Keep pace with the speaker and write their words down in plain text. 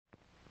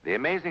The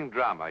amazing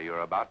drama you're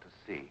about to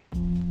see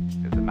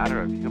is a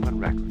matter of human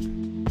record.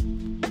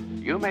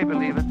 You may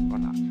believe it or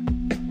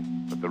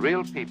not, but the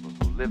real people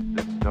who lived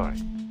this story,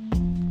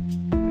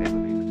 they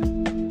believe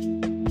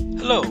it.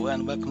 Hello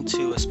and welcome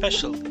to a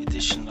special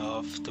edition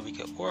of The Week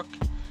at Work.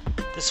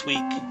 This week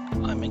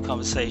I'm in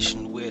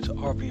conversation with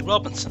Aubrey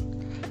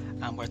Robinson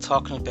and we're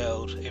talking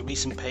about a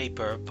recent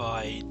paper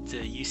by the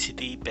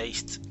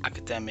UCD-based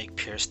academic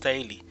Piers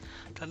Daly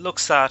that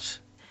looks at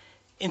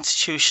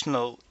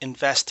institutional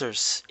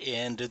investors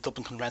in the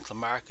Dublin rental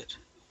market.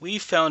 We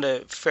found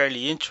it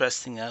fairly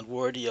interesting and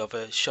worthy of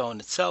a show in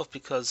itself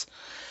because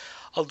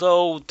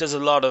although there's a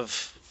lot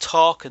of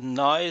talk and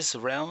noise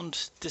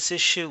around this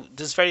issue,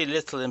 there's very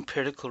little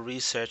empirical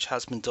research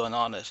has been done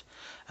on it,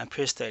 and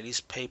Piers Daly's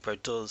paper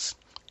does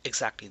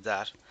exactly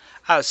that.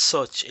 As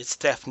such, it's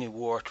definitely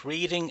worth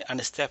reading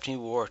and it's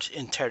definitely worth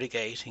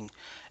interrogating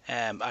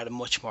at a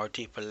much more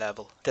deeper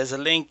level. There's a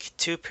link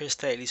to Piers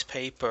Daly's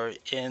paper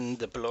in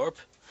the blurb,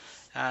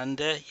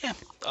 and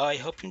I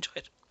hope you enjoy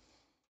it.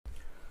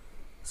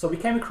 So we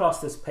came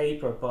across this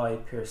paper by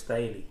Piers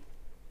Daly,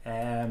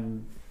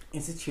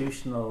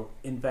 Institutional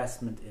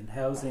Investment in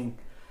Housing,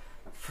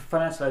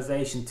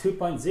 Financialisation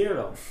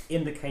 2.0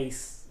 in the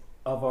case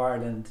of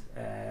Ireland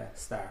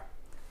star.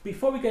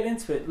 Before we get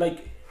into it,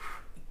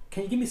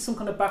 can you give me some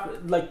kind of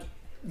background? Like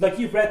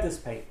you've read this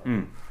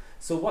paper,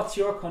 so what's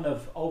your kind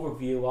of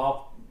overview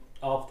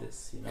of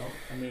this? You know,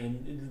 I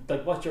mean,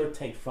 what's your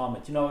take from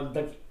it? You know,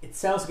 it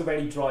sounds like a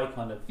very dry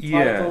kind of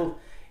title.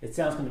 It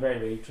sounds kind of very,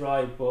 very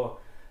dry, but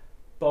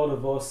both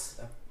of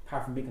us,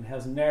 apart from being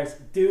housing nerds,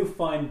 do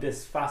find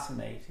this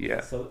fascinating.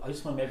 Yeah. So I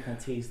just want to maybe kind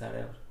of tease that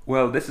out.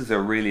 Well, this is a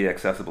really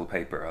accessible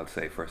paper, I'll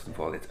say, first of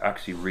all. It's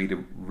actually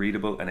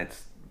readable and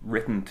it's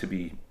written to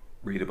be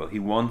readable. He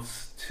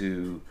wants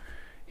to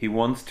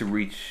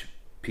reach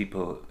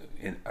people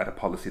at a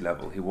policy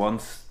level. He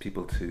wants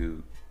people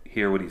to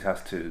hear what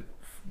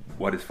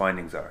what his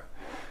findings are.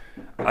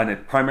 And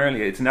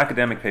it's an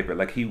academic paper.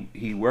 Like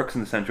he works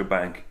in the central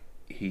bank.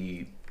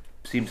 He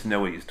seems to know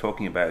what he's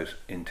talking about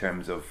in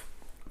terms of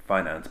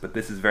finance, but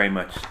this is very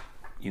much,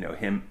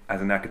 him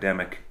as an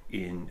academic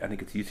in, I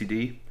think it's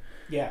UCD.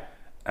 Yeah.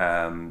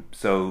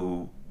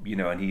 So,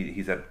 and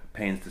he's at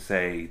pains to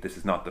say this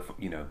is not the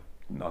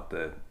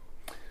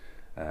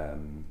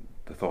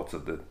thoughts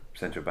of the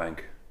central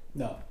bank.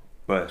 No.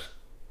 But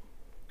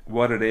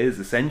what it is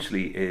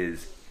essentially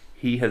is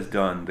he has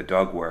done the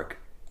dog work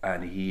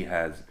and he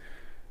has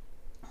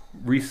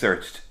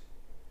researched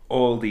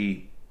all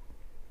the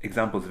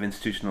examples of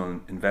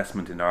institutional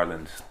investment in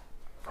Ireland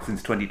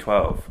since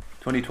 2012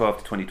 to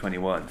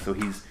 2021. So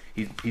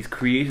he's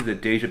created a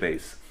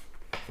database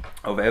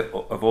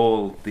of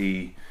all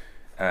the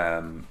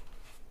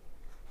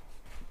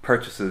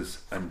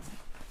purchases and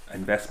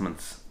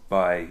investments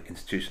by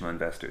institutional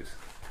investors.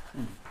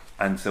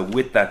 And so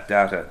with that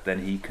data,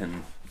 then he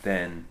can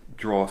then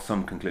draw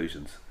some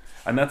conclusions,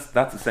 and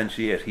that's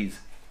essentially it.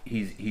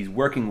 He's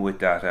working with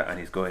data, and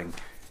he's going,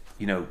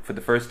 for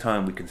the first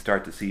time we can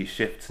start to see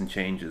shifts and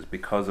changes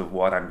because of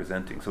what I'm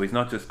presenting. So he's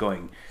not just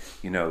going,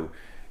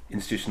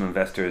 institutional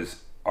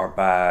investors are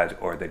bad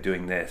or they're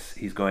doing this.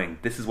 He's going,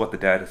 this is what the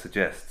data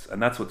suggests,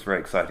 and that's what's very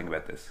exciting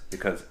about this,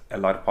 because a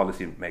lot of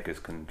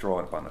policymakers can draw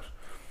upon it.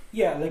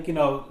 Yeah,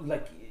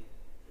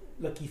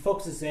 he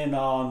focuses in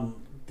on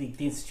the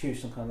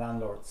institutional kind of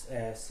landlords.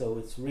 So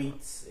it's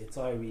REITs, it's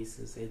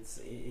IREITs,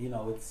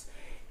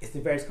 it's the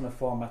various kind of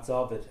formats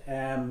of it.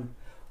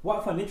 What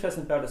I find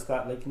interesting about it is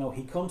that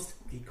he comes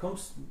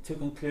to a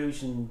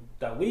conclusion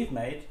that we've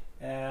made,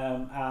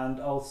 and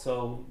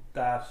also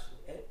that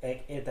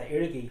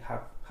IRIGI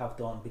have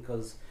done,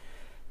 because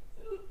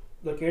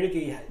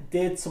IRIGI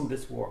did some of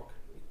this work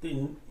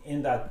in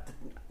that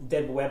they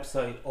have a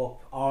website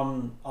up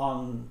on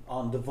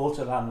the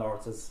vulture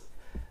landlords,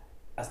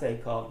 as they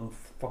call them,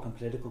 for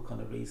political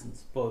kind of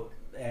reasons, but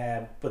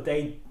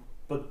they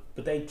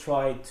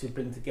tried to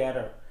bring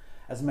together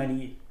as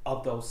many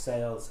of those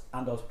sales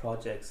and those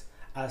projects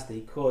as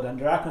they could, and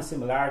there are kind of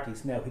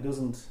similarities. Now he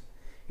doesn't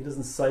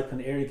cite on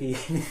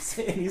IRIGI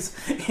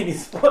in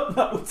his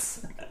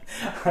footnotes,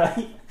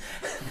 right?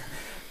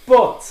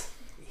 But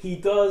he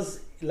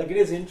does. It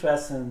is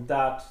interesting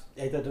that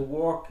the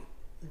work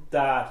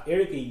that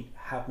IRIGI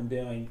have been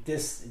doing,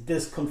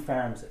 this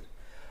confirms it.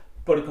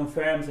 But it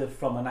confirms it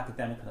from an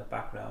academic kind of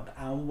background,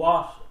 and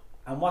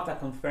what that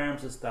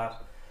confirms is that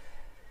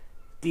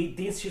the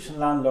institutional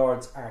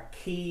landlords are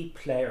key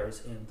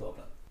players in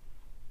Dublin.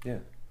 Yeah,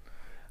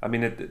 I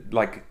mean,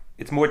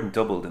 it's more than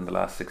doubled in the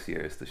last 6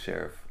 years. The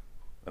share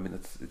of,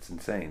 it's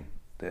insane.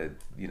 The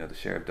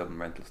share of Dublin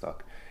rental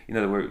stock.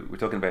 We're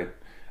talking about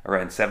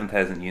around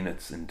 7,000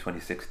 units in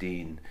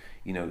 2016.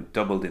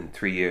 Doubled in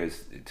 3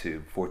 years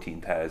to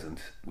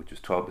 14,000, which was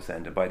 12%,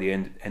 and by the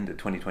end of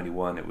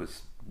 2021, it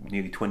was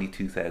nearly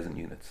 22,000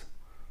 units,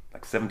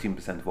 like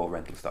 17% of all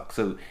rental stock.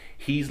 So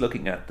he's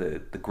looking at the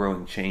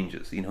growing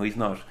changes.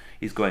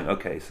 He's going,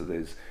 okay, so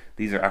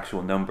these are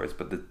actual numbers,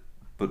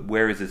 but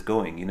where is this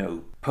going?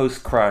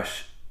 Post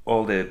crash,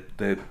 all the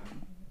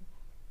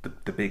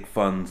big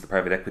funds, the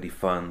private equity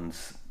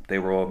funds, they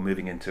were all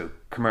moving into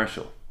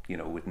commercial,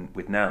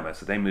 with NAMA.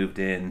 So they moved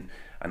in,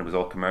 and it was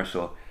all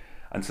commercial,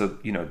 and so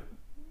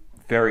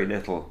very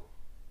little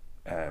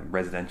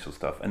residential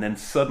stuff. And then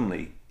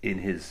suddenly,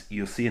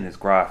 you'll see in his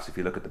graphs, if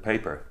you look at the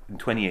paper, in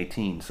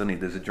 2018, suddenly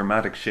there's a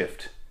dramatic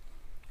shift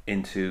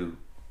into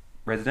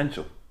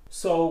residential.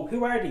 So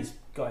who are these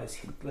guys?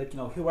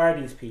 Who are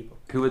these people?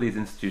 Who are these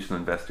institutional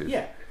investors?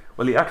 Yeah.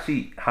 Well, he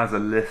actually has a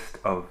list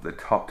of the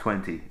top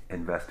 20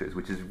 investors,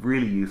 which is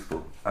really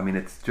useful. I mean,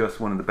 it's just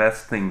one of the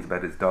best things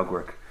about his dog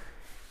work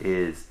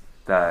is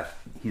that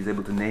he's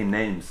able to name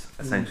names,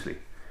 essentially.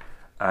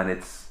 And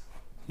it's,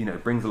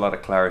 it brings a lot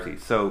of clarity.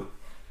 So,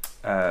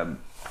 from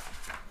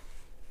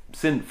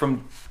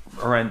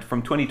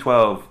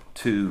 2012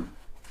 to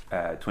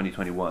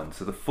 2021,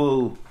 so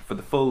for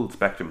the full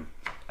spectrum,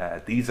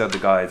 these are the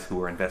guys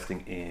who are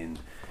investing in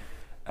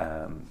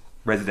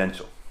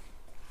residential.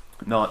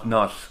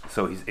 Not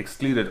so he's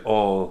excluded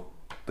all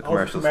the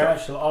commercial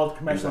stuff. All the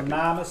commercial Exactly.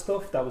 NAMA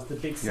stuff. That was the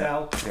big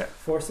sell. Yeah.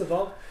 First of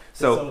all,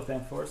 So sell it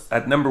then first.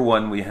 At number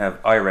one we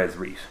have IRES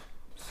REIT,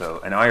 so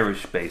an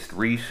Irish-based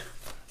REIT,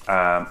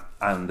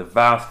 and the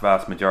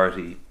vast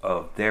majority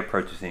of their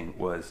purchasing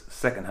was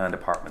second-hand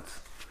apartments.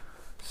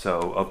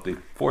 So of the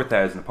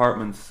 4,000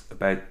 apartments,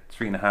 about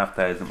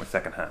 3,500 were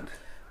second-hand.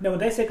 Now, when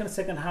they say kind of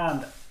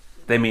second-hand,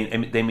 They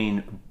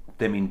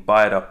mean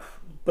buy it up.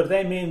 but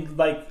they mean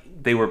like.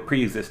 They were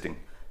pre-existing.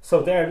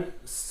 So that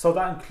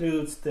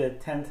includes the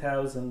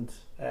 10,000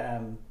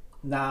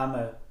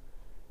 NAMA,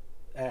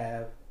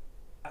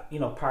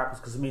 apartments,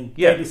 because they'd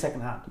be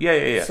second hand.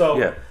 Yeah.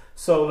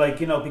 So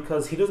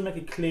because he doesn't make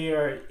it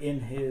clear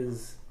in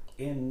his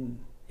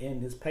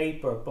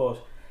paper, but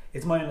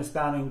it's my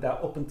understanding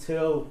that up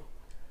until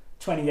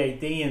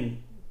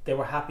 2018 they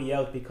were happy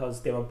out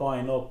because they were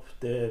buying up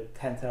the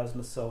 10,000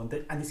 or so, and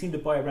they seem to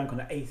buy around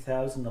kind of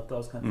 8,000 of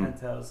those kind of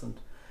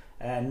 10,000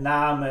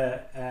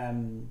 NAMA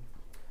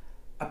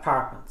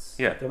apartments.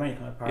 Yeah. They're many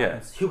kind of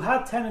apartments who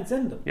had tenants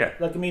in them. Yeah.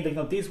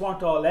 These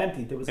weren't all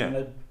empty. There was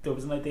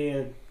an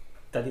idea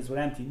that these were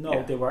empty.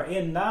 No, they were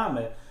in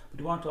NAMA, but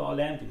they weren't all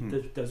empty.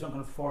 There's one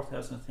kind of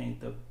 4,000, I think,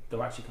 that they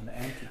were actually kind of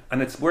empty.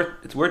 And it's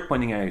worth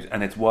pointing out,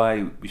 and it's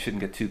why we shouldn't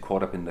get too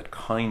caught up in that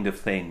kind of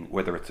thing,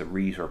 whether it's a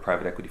REIT or a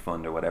private equity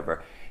fund or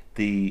whatever.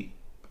 There's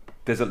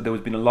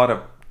been a lot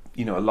of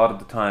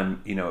the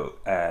time,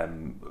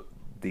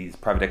 these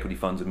private equity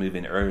funds would move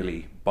in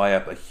early, buy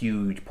up a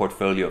huge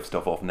portfolio of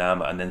stuff off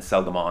NAMA, and then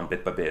sell them on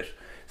bit by bit.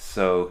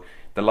 So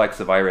the likes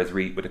of IRES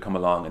REIT would have come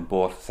along and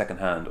bought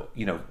secondhand,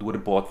 would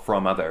have bought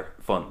from other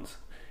funds.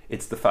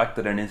 It's the fact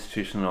that an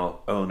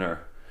institutional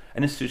owner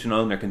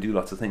can do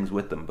lots of things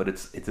with them, but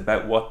it's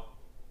about what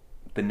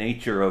the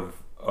nature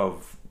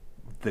of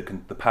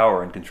the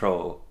power and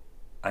control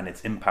and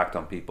its impact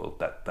on people.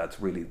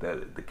 That's really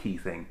the key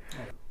thing.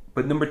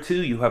 But number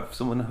two, you have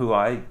someone who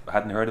I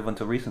hadn't heard of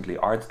until recently,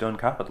 Ardstone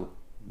Capital.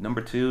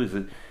 Number two is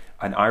an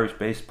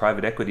Irish-based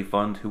private equity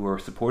fund who are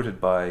supported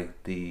by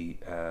the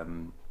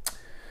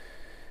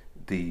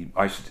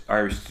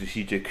Irish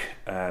Strategic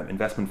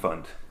Investment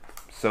Fund.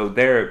 So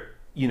they're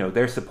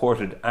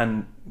supported,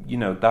 and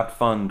that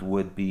fund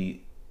would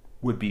be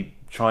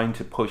trying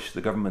to push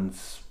the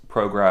government's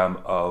program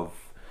of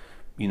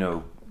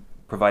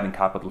providing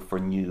capital for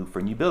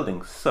new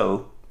buildings.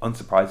 So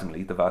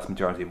unsurprisingly, the vast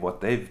majority of what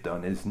they've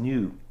done is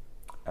new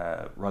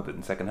rather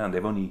than second-hand.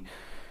 They've only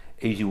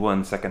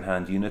 81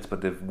 second-hand units,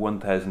 but they've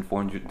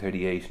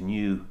 1,438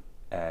 new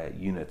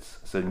units.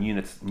 So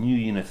new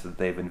units that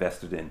they've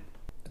invested in.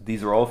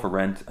 These are all for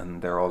rent,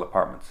 and they're all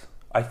apartments.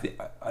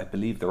 I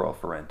believe they're all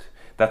for rent.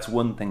 That's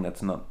one thing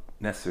that's not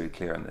necessarily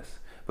clear on this.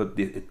 But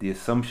the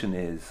assumption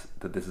is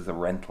that this is a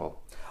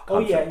rental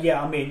concept.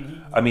 Yeah. These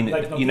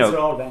are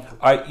all rental.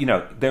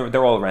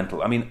 They're all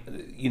rental. I mean,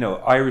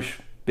 Irish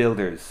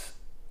builders,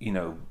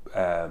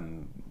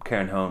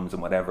 Cairn Homes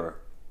and whatever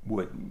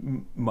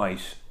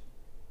might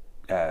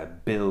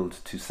build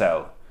to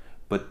sell,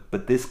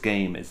 but this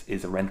game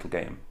is a rental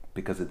game,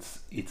 because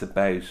it's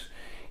about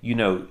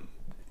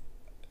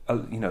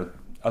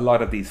a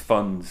lot of these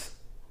funds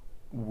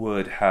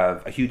would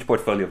have a huge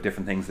portfolio of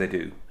different things they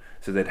do.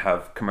 So they'd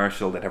have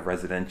commercial, they'd have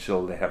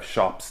residential, they have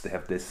shops, they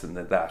have this and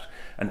that.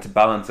 And to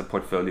balance a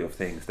portfolio of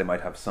things, they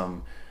might have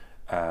some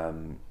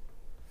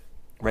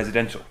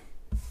residential,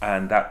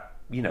 and that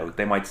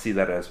they might see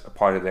that as a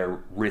part of their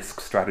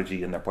risk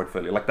strategy in their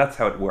portfolio. Like, that's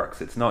how it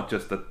works. It's not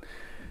just that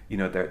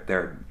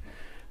their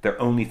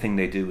only thing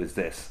they do is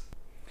this.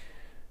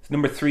 So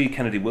number three,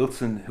 Kennedy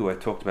Wilson, who I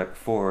talked about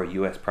before,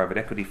 US private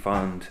equity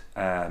fund,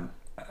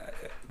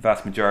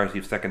 vast majority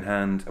of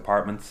second-hand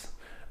apartments,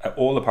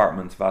 all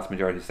apartments, vast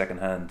majority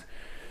second-hand.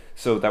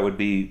 So that would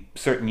be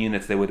certain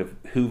units they would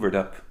have hoovered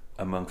up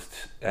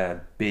amongst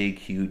big,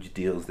 huge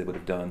deals they would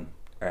have done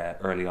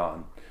early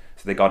on.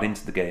 So they got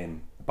into the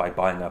game by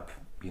buying up,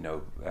 I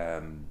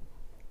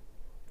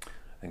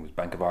think it was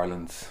Bank of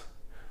Ireland's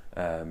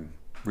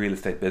real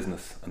estate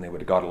business, and they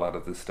would have got a lot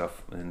of this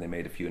stuff, and then they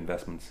made a few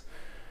investments.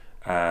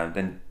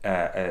 Then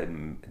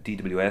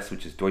DWS,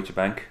 which is Deutsche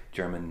Bank,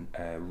 German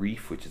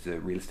REIF, which is a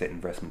real estate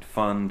investment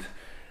fund,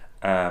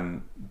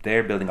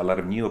 They're building a lot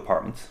of new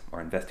apartments,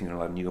 or investing in a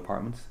lot of new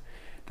apartments.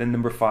 Then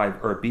number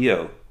 5,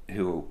 Urbio,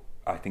 who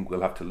I think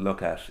we'll have to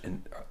look at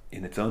in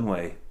its own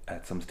way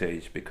at some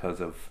stage,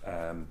 because of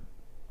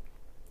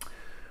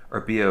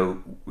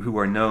Urbio, who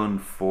are known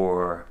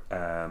for,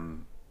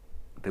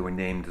 they were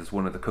named as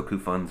one of the cuckoo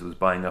funds, was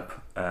buying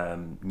up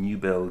new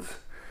builds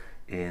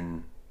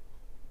in,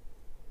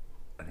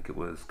 I think it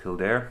was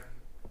Kildare.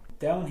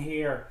 Down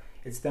here,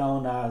 it's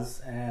known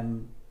as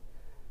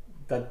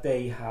that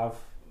they have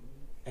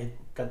a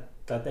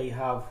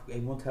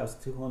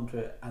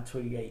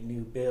 1,238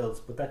 new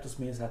builds, but that just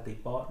means that they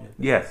bought new builds.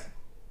 Yes,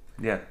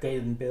 yeah. They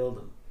didn't build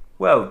them.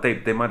 Well,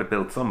 they might have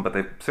built some, but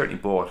they certainly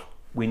bought.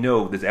 We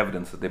know there's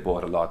evidence that they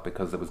bought a lot,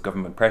 because there was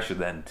government pressure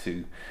then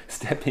to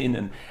step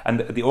in. And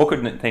the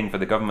awkward thing for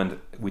the government,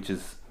 which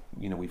is,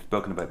 we've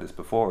spoken about this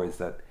before, is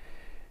that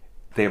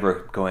they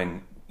were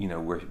going,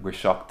 we're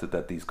shocked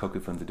that these cuckoo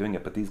funds are doing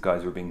it, but these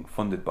guys were being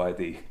funded by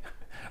the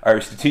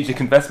Irish Strategic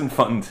Investment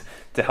Fund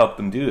to help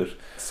them do it.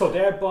 So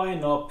they're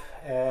buying up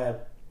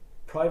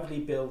privately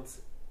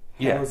built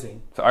housing.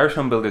 Yeah. So Irish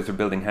home builders are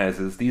building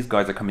houses. These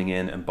guys are coming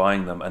in and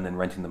buying them and then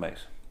renting them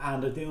out.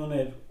 And they're doing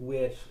it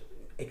with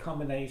a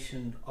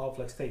combination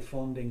of state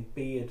funding,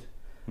 be it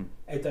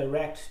a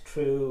direct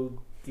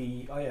through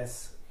the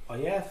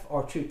ISIF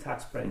or through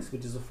tax breaks,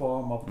 which is a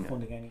form of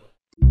funding anyway.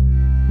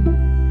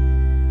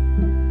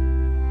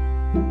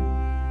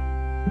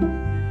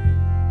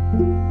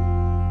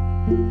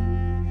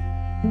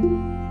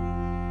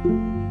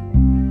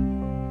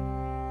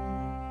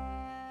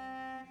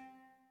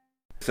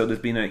 So there's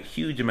been a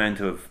huge amount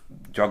of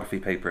geography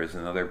papers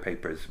and other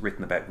papers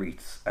written about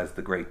REITs as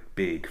the great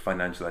big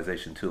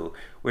financialization tool,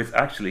 whereas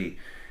actually,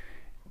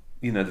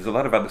 there's a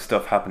lot of other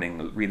stuff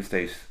happening, real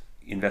estate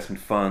investment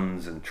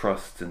funds and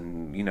trusts,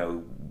 and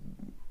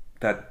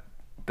that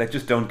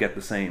just don't get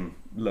the same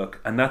look.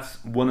 And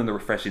that's one of the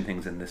refreshing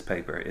things in this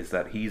paper, is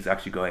that he's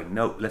actually going,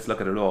 no, let's look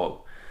at it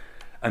all.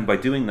 And by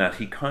doing that,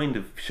 he kind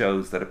of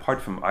shows that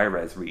apart from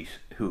IRES REIT,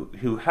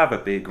 who have a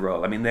big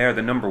role, I mean, they're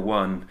the number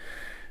one.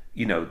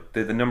 They're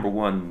the number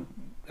one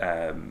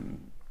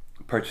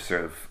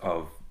purchaser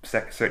of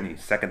certainly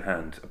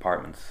second-hand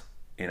apartments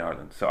in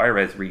Ireland. So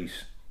IRES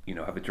REIT,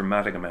 have a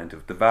dramatic amount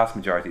of, the vast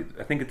majority,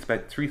 I think it's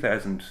about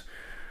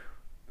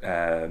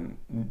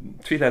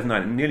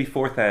 3,009, nearly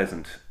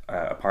 4,000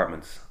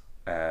 apartments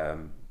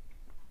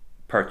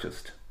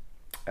purchased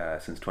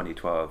since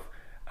 2012,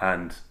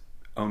 and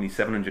only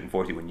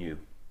 740 were new.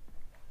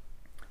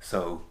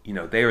 So,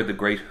 they are the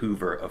great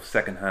hoover of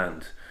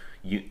second-hand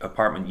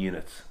apartment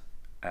units.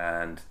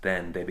 And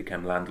then they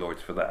became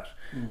landlords for that.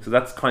 So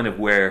that's kind of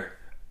where,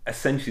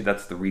 essentially,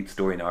 that's the REIT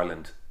story in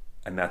Ireland,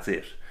 and that's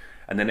it.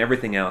 And then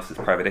everything else is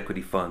private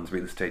equity funds,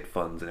 real estate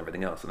funds, and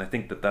everything else. And I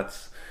think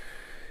that's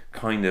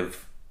kind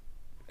of,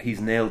 he's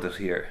nailed it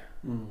here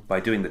by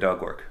doing the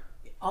dog work.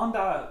 On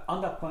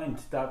that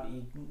point, that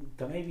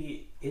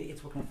maybe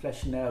it's worth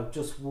fleshing out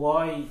just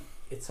why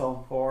it's so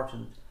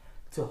important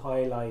to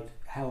highlight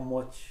how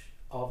much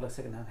of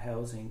second-hand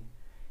housing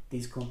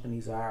these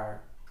companies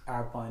are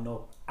buying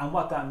up, and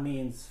what that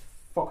means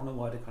for kind of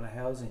wider kind of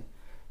housing.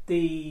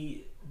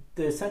 The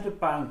central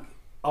bank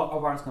of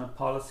Ireland's kind of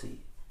policy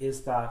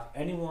is that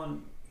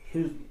anyone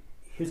who's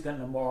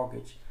getting a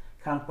mortgage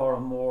can't borrow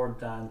more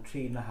than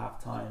 3.5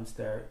 times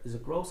their, is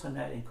it gross or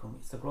net income?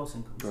 It's the gross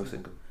income. Gross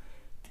income.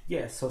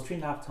 Yes, so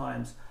 3.5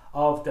 times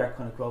of their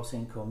kind of gross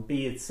income,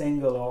 be it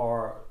single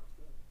or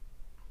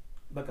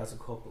as a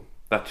couple.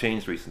 That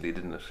changed recently,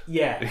 didn't it?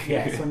 Yeah.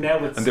 So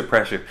now it's under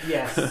pressure.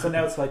 Yes. So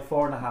now it's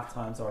 4.5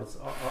 times, or it's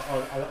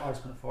kind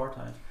of 4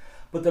 times.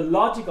 But the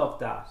logic of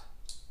that,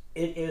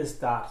 it is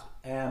that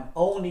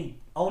only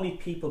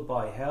people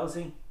buy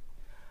housing.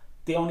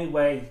 The only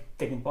way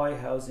they can buy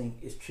housing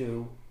is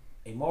through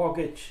a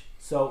mortgage.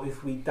 So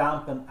if we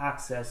dampen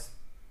access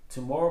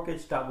to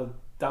mortgage, that will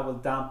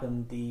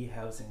dampen the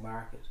housing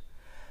market.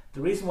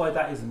 The reason why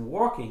that isn't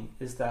working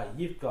is that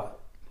you've got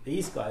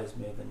these guys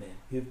moving in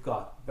who've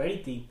got very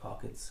deep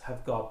pockets,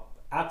 have got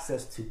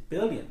access to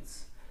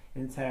billions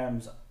in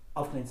terms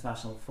of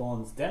international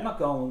funds. They're not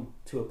going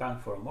to a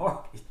bank for a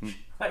mortgage,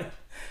 right?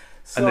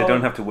 So, and they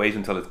don't have to wait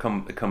until it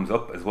comes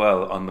up as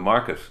well on the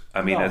market.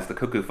 I mean, no. As the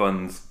cuckoo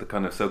funds, the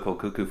kind of so-called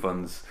cuckoo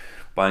funds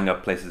buying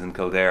up places in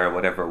Kildare or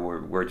whatever,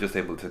 we're just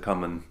able to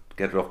come and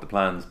get it off the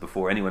plans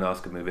before anyone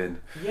else can move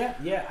in. Yeah,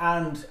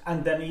 and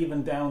then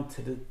even down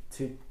to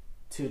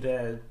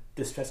the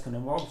distressed kind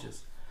of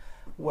mortgages,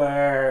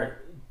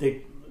 where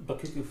the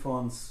cuckoo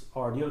funds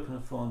or the other kind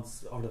of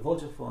funds or the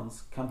vulture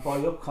funds can buy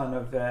up kind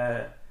of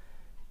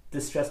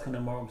distressed kind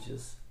of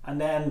mortgages, and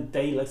then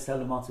they sell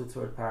them on to a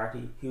third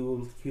party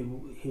whose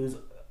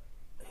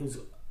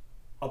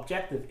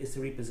objective is to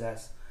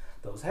repossess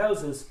those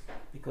houses,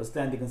 because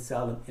then they can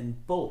sell them in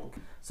bulk.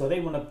 So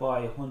they want to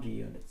buy 100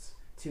 units,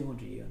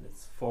 200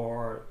 units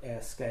for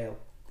scale.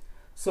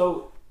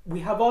 So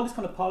we have all these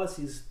kind of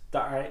policies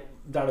that are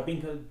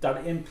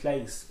in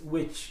place,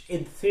 which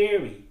in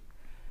theory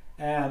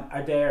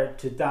are there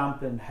to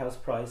dampen house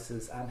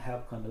prices and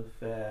help kind of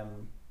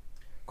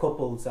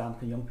couples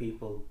and young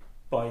people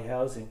buy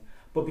housing.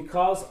 But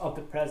because of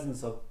the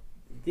presence of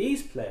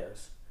these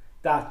players,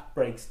 that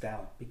breaks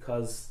down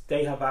because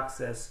they have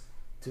access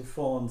to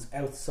funds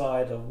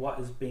outside of what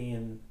is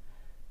being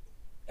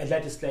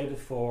legislated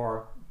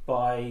for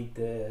by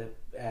the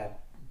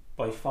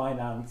by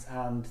finance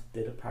and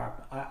the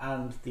department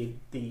and the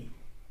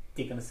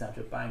kind of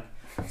central bank.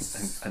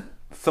 And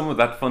some of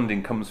that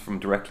funding comes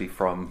directly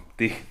from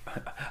the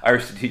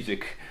Irish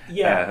Strategic,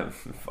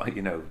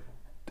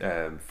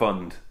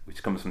 fund,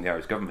 which comes from the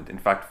Irish government. In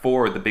fact,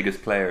 4 of the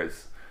biggest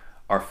players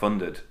are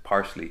funded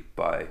partially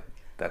by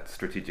that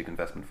strategic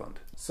investment fund.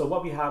 So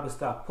what we have is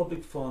that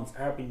public funds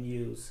are being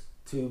used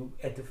to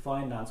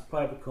finance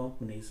private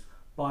companies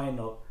buying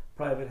up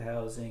private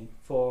housing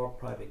for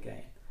private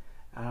gain.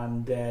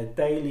 And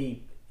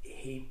Daly,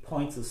 he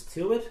points us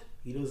to it.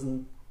 He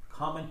doesn't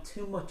comment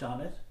too much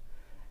on it,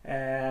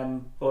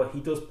 but he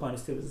does point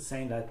us to it as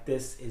saying that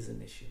this is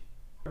an issue.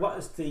 What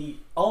is the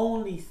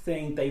only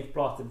thing they've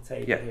brought to the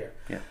table here?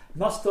 Yeah.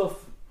 Not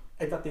stuff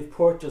that they've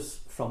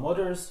purchased from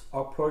others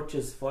or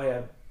purchased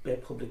via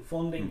public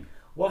funding.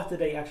 What do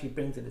they actually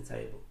bring to the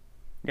table?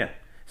 Yeah.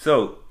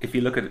 So if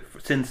you look at it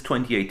since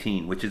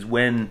 2018, which is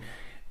when,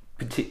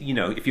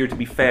 if you're to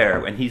be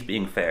fair, and he's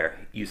being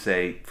fair, you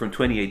say from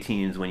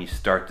 2018 is when you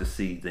start to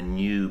see the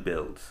new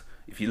builds.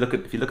 If you look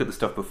at the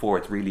stuff before,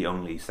 it's really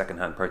only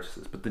second-hand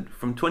purchases. But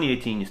from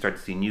 2018, you start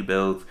to see new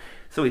builds.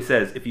 So he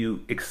says if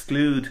you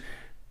exclude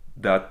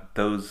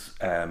those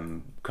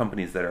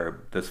companies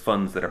those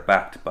funds that are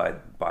backed by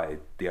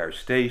the Irish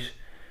state,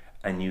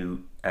 and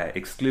you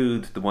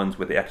exclude the ones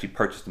where they actually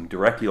purchased them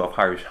directly off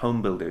Irish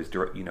home builders,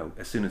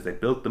 as soon as they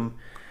built them,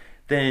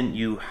 then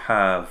you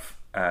have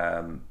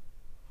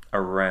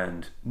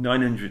around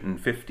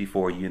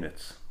 954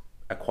 units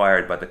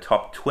acquired by the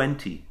top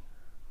 20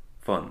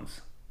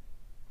 funds,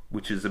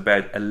 which is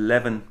about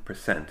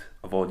 11%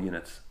 of all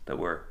units that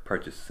were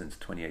purchased since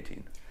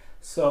 2018.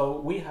 So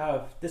we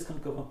have this kind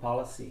of government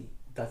policy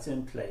that's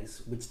in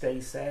place, which they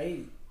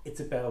say it's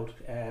about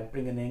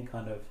bringing in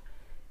kind of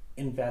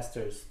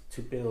investors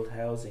to build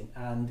housing.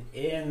 And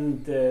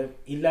in the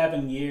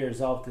 11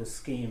 years of this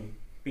scheme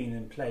being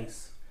in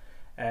place,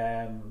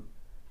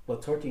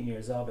 13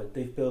 years of it,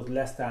 they've built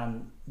less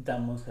than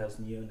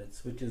 1,000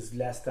 units, which is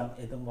less than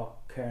what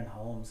Cairn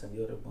Homes and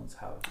the other ones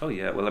have. Oh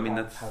yeah, well I mean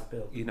have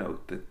built.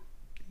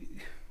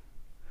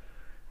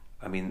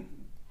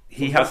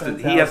 He has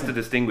to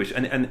distinguish,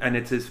 and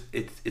it's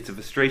a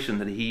frustration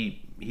that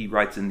he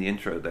writes in the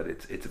intro that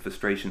it's a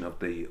frustration of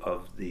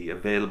the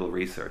available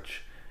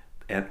research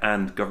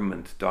and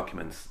government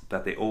documents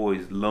that they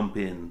always lump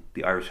in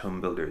the Irish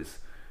home builders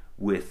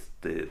with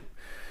the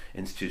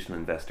institutional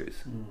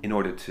investors in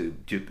order to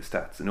dupe the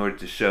stats, in order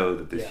to show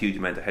that there's huge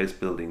amount of house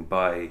building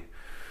by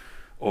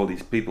all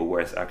these people,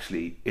 whereas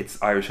actually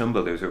it's Irish home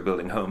builders who are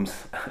building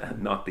homes,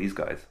 not these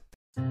guys.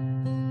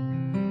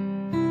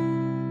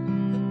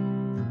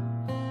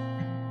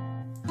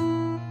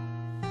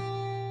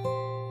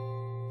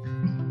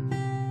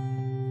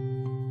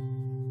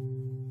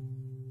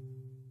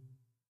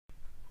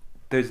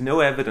 There's no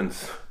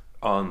evidence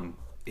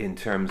in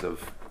terms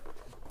of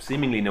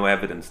seemingly no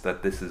evidence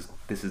that this is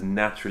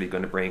naturally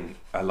going to bring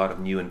a lot of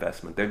new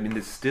investment.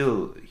 There's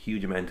still a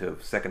huge amount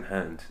of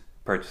second-hand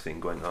purchasing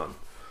going on,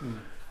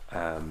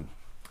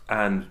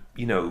 and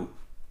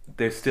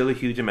there's still a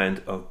huge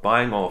amount of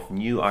buying off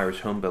new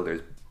Irish home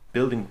builders,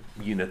 building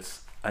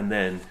units, and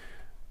then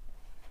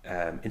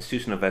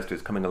institutional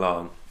investors coming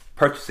along,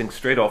 purchasing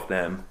straight off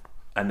them,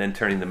 and then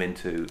turning them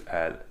into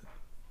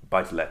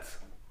buy-to-lets.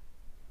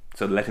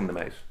 So letting them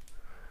out.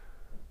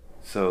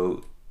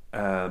 So,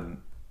 I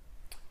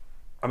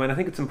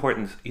think it's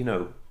important.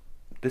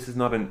 This is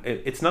not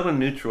it's not a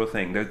neutral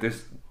thing.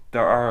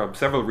 There are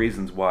several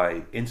reasons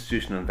why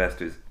institutional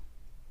investors,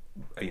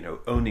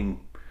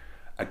 owning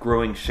a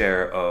growing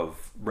share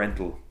of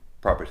rental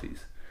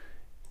properties,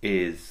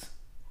 is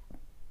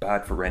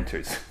bad for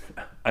renters,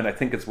 and I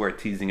think it's worth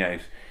teasing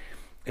out.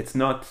 It's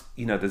not,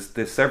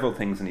 there's several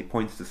things, and he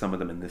points to some of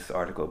them in this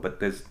article,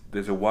 but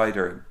there's a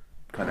wider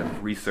kind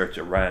of research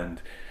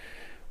around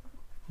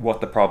what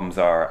the problems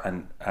are,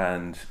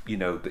 and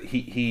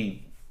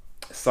he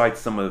cites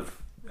some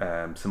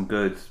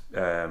good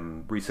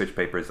research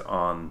papers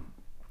on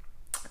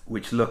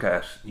which look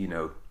at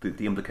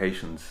the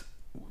implications,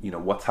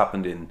 what's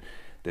happened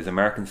there's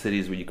American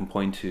cities where you can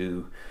point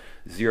to,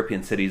 there's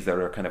European cities that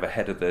are kind of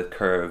ahead of the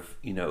curve.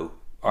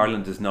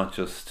 Ireland is not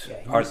just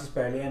he uses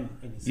Berlin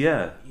in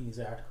his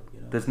article.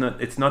 This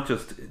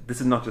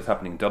is not just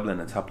happening in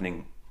Dublin, it's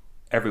happening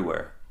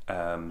everywhere.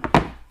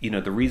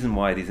 The reason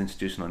why these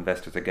institutional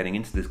investors are getting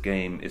into this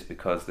game is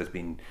because there's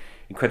been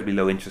incredibly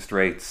low interest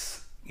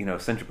rates,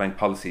 central bank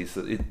policies.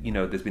 So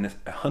there's been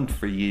a hunt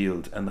for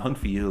yield, and the hunt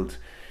for yield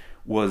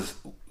was,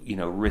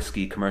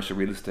 risky commercial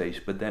real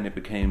estate, but then it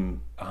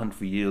became a hunt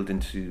for yield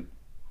into,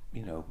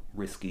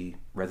 risky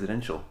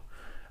residential.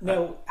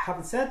 Now,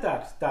 having said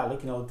that,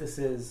 this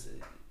is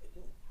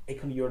a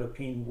kind of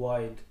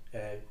European-wide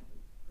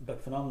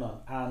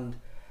phenomenon, and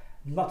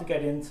not to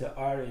get into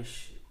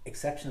Irish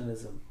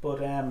exceptionalism, but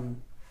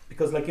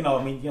because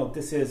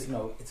this is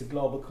it's a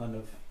global kind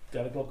of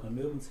there are local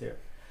movements here.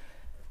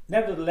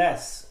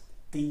 Nevertheless,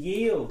 the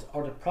yield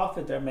or the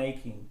profit they're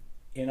making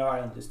in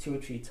Ireland is 2 or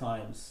 3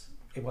 times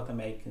what they're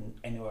making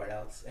anywhere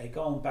else.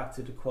 Going back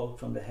to the quote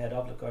from the head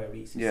of the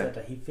Irish, he said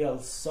that he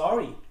feels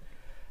sorry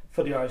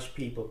for the Irish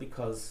people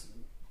because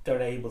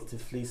they're able to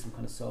fleece them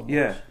kind of so much.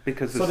 Yeah,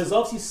 because so there's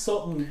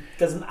obviously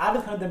there's an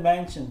added kind of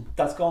dimension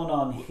that's going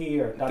on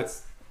here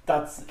that's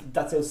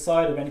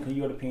outside of any kind of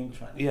European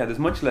trend. Yeah, there's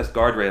much less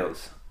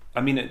guardrails.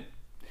 I mean,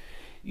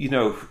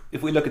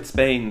 if we look at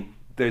Spain,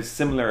 there's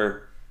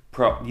similar.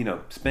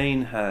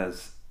 Spain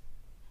has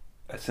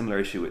a similar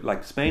issue.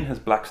 Like Spain has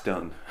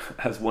Blackstone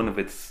as one of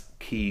its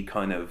key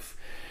kind of,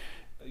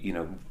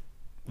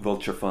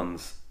 vulture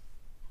funds,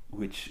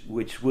 which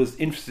was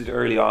interested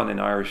early on in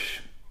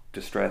Irish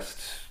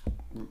distressed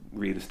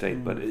real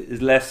estate, but it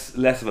is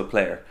less of a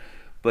player.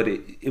 But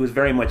it was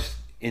very much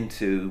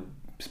into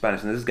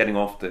Spanish, and this is getting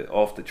off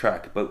the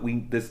track. But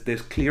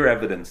there's clear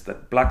evidence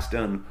that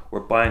Blackstone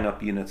were buying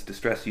up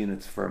distressed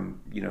units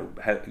from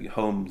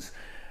homes,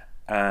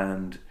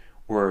 and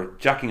were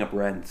jacking up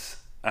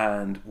rents,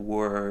 and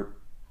were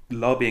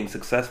lobbying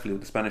successfully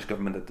with the Spanish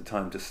government at the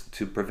time just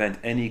to prevent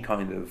any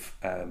kind of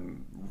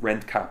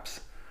rent caps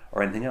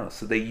or anything else.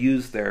 So they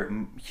used their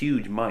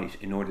huge might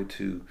in order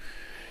to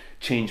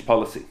change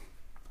policy.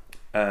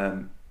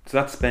 So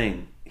that's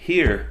Spain.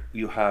 Here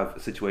you have a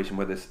situation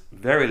where there's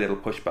very little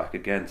pushback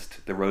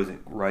against the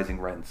rising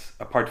rents,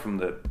 apart from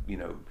the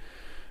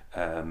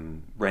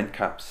rent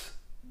caps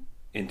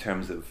in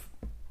terms of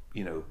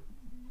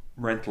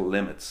rental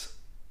limits.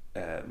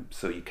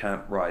 So you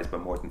can't rise by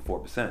more than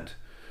 4%.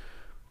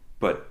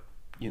 But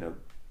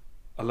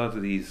a lot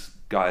of these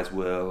guys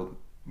will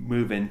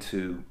move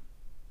into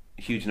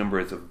huge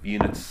numbers of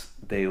units.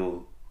 They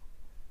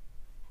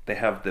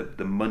have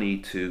the money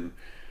to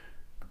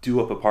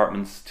do up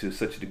apartments to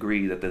such a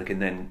degree that they can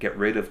then get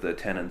rid of the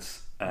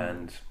tenants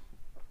and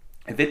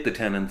evict the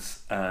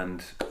tenants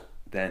and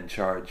then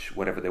charge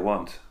whatever they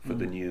want for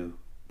the new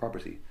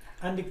property.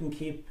 And they can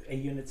keep a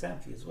units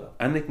empty as well.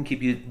 And they can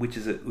keep you, which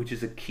is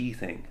a key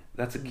thing.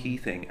 That's a key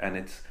thing,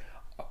 and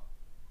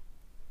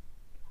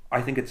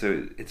I think it's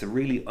a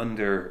really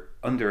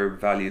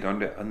undervalued,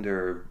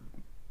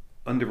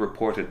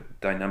 underreported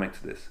dynamic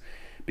to this,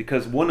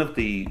 because one of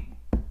the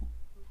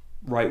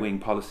right-wing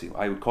policy,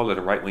 I would call it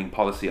a right-wing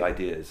policy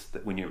idea, is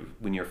that when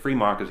you're free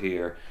market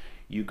here,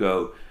 you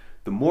go,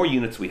 the more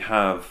units we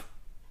have,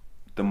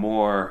 the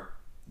more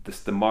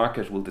the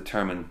market will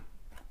determine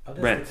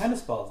rent. The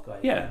tennis balls guy.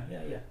 Yeah.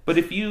 Yeah. But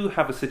if you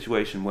have a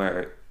situation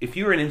where, if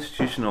you're an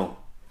institutional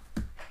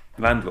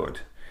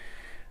landlord,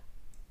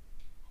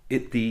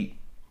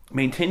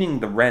 maintaining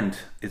the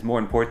rent is more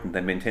important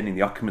than maintaining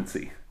the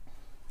occupancy,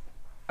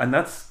 and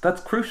that's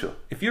crucial.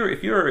 If you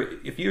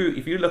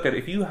look at it,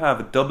 if you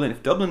have Dublin,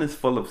 if Dublin is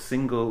full of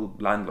single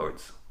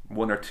landlords,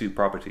 1 or 2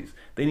 properties,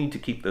 they need to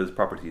keep those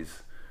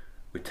properties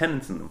with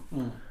tenants in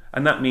them,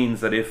 and that means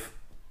that if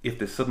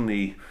there's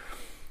suddenly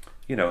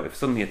if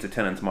suddenly it's a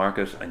tenant's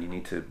market and you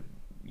need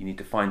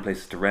to find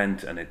places to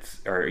rent, and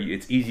it's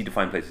easy to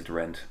find places to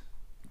rent,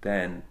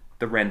 then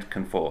the rent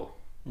can fall.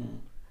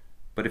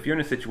 But if you're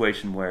in a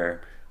situation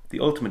where the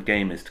ultimate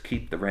game is to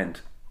keep the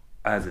rent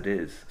as it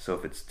is, so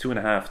if it's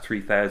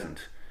 2,500-3,000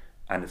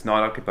 and it's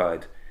not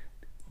occupied,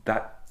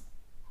 that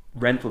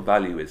rental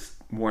value is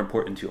more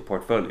important to your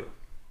portfolio.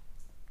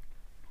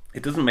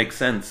 It doesn't make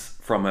sense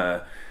from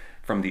the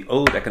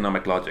old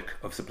economic logic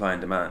of supply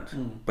and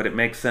demand, but it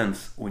makes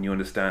sense when you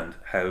understand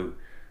how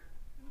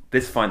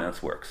this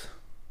finance works.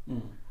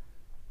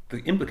 The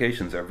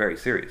implications are very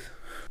serious.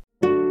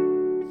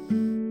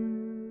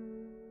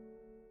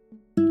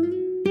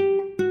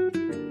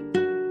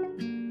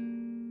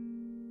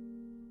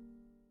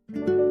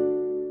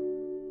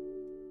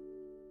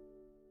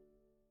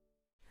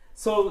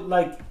 So,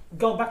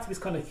 going back to this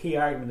kind of key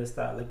argument is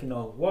that,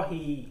 what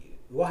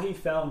he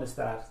found is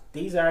that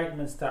these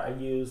arguments that are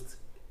used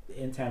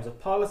in terms of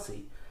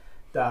policy,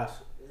 that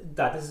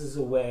this is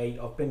a way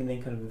of bringing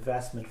in kind of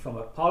investment from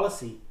a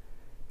policy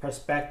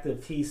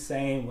perspective. He's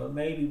saying, well,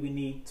 maybe we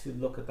need to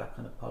look at that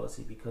kind of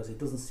policy because it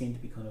doesn't seem to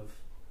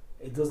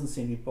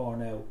be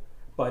borne out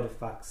by the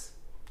facts.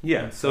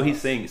 Yeah. So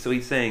he's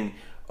saying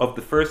of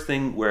the first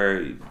thing,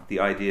 where the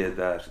idea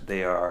that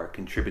they are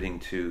contributing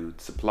to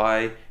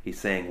supply, he's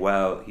saying,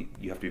 well,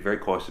 you have to be very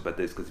cautious about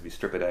this, because if you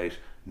strip it out,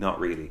 not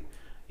really.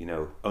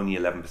 Only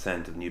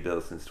 11% of new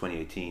builds since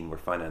 2018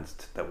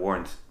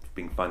 weren't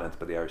being financed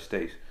by the Irish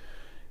state.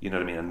 You know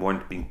what I mean? And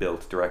weren't being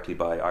built directly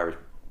by Irish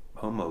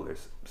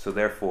homeowners. So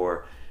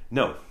therefore,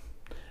 no.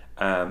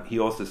 He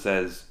also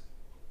says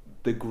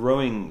the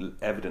growing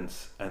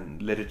evidence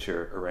and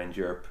literature around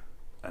Europe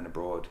and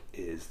abroad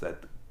is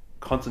that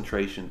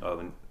concentration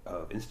of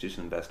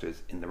institutional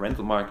investors in the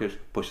rental market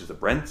pushes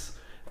up rents.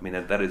 I mean,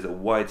 that is a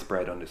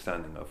widespread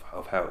understanding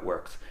of how it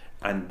works.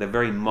 And the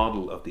very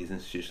model of these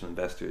institutional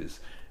investors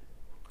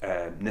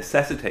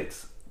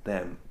necessitates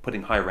them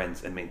putting high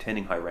rents and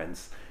maintaining high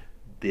rents.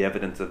 The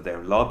evidence of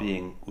their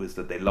lobbying was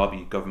that they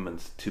lobby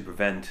governments to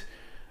prevent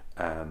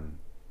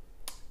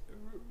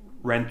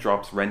rent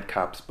drops, rent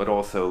caps, but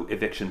also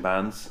eviction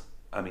bans.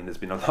 I mean, there's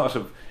been a lot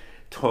of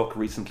talk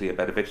recently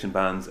about eviction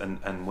bans,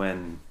 and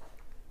when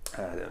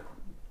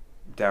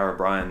Darragh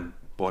O'Brien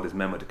brought his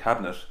memo to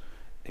Cabinet,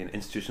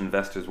 institutional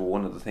investors were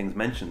one of the things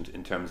mentioned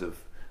in terms of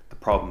the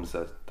problems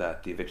that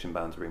the eviction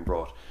bans were being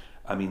brought.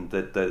 I mean,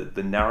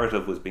 the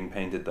narrative was being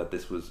painted that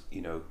this was,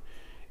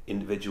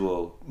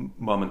 individual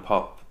mom and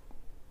pop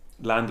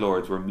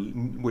landlords were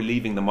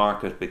leaving the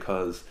market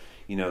because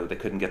they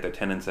couldn't get their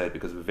tenants out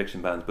because of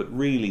eviction bans, but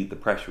really the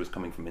pressure was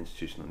coming from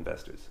institutional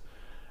investors.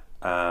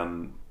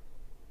 And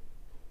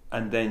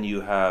then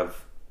you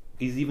have,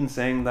 he's even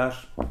saying that.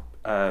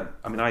 I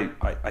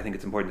think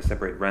it's important to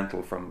separate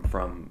rental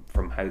from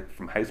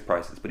house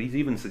prices, but he's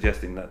even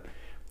suggesting that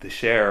the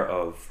share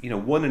of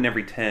 1 in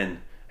every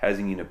 10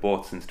 housing unit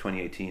bought since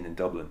 2018 in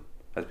Dublin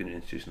has been an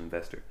institutional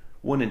investor.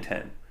 1 in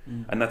 10,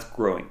 and that's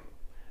growing,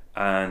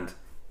 and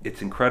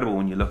it's incredible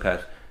when you look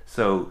at.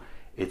 So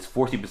it's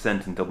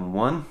 40% in Dublin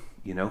 1,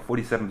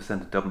 47%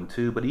 in Dublin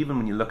 2, but even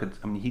when you look at,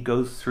 he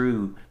goes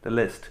through the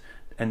list,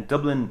 and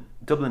Dublin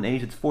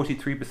 8, it's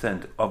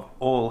 43% of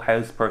all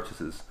house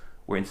purchases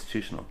were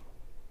institutional.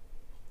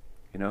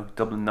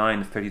 Dublin 9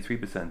 is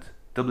 33%,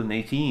 Dublin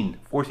 18,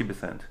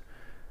 40%,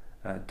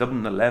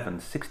 Dublin 11,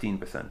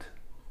 16%,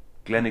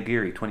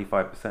 Glenageary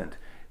 25%.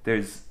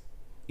 There's,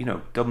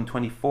 Dublin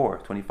 24,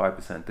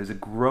 25%. There's a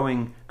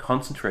growing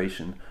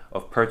concentration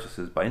of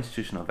purchases by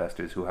institutional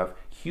investors who have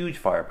huge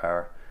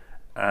firepower,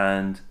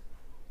 and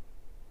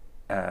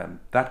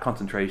that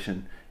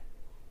concentration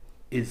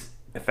is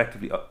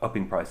effectively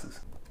upping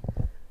prices.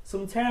 So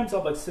in terms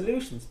of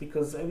solutions,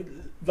 because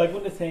one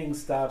of the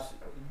things that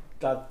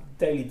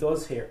Daly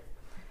does here,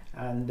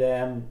 and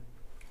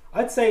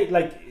I'd say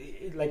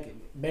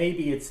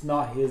maybe it's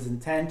not his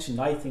intention.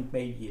 I think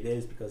maybe it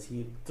is, because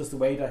just the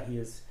way that he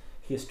has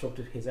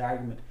structured his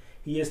argument,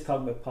 he is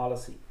talking about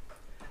policy,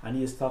 and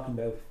he is talking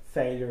about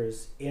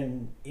failures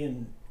in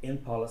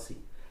policy.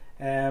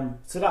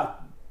 So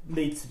that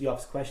leads to the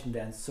obvious question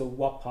then. So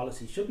what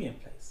policy should be in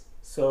place?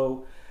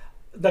 So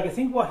I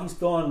think what he's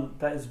done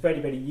that is very,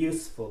 very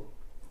useful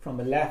from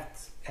a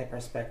left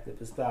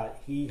perspective is that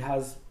he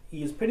has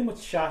pretty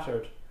much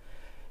shattered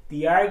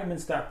the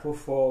arguments that are put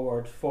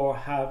forward for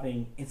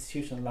having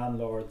institutional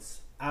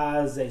landlords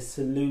as a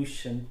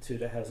solution to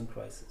the housing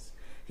crisis.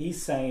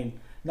 He's saying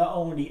not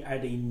only are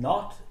they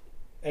not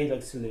a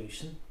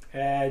solution,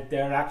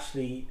 they're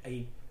actually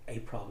a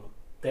problem.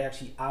 They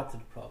actually add to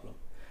the problem,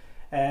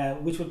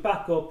 which would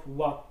back up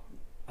what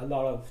a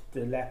lot of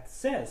the left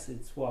says.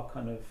 It's what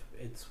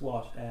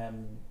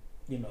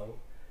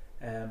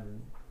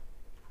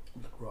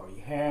Rory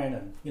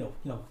Hearn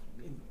and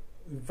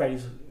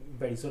various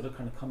other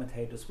kind of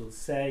commentators will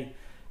say.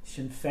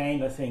 Sinn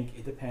Féin, I think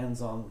it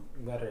depends on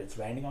whether it's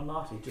raining or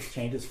not. It just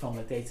changes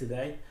from day to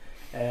day.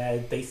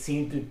 They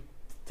seem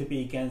to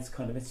be against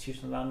kind of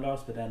institutional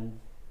landlords, but then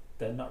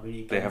they're not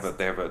really against.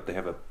 They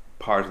have a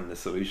part in the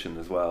solution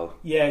as well.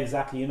 Yeah,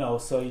 exactly.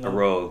 So a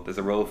role. There's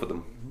a role for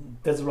them.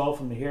 There's a role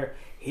for them here.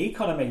 He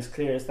kind of makes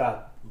clear is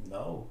that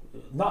no,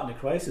 not in a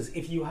crisis.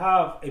 If you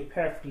have a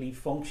perfectly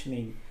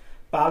functioning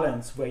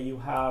balance where you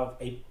have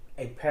a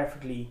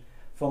perfectly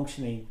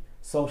functioning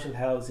social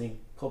housing,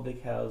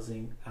 public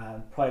housing,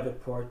 and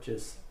private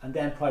purchase, and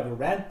then private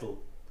rental,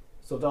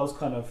 so those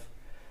kind of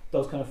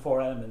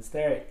 4 elements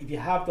there. If you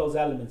have those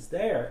elements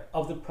there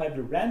of the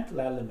private rental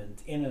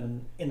element in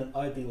an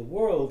ideal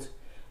world,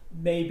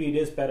 maybe it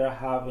is better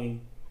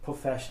having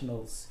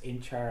professionals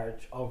in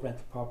charge of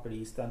rental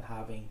properties than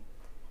having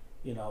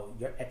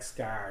your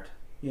ex-guard,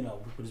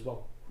 which is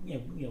what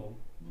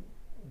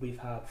we've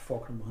had for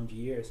 100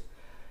 years.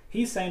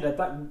 He's saying that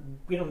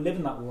we don't live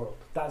in that world.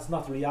 That's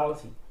not the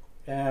reality.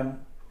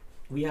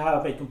 We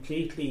have a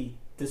completely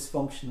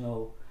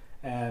dysfunctional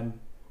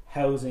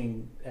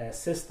housing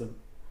system,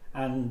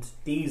 and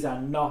these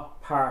are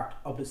not part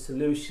of the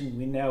solution.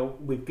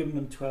 We've given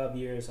them 12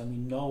 years, and we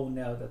know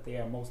now that they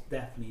are most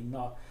definitely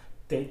not.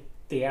 They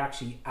are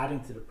actually adding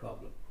to the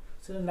problem.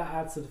 So then that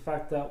adds to the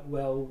fact that,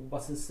 well,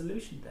 what's the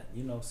solution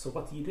then? So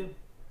what do you do?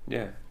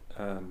 Yeah,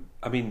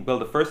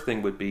 the first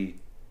thing would be,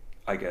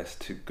 I guess,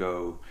 to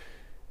go.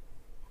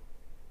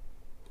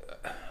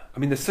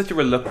 There's such a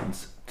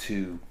reluctance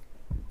to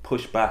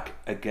push back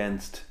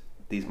against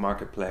these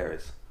market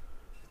players,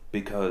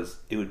 because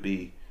it would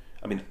be,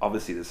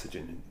 obviously there's such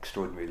an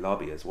extraordinary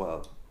lobby as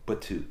well,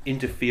 but to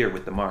interfere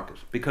with the market,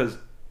 because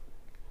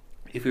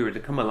if we were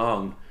to come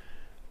along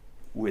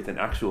with an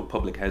actual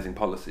public housing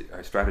policy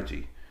or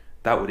strategy,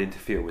 that would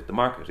interfere with the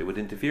market. It would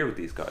interfere with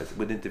these guys. It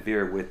would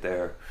interfere with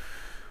their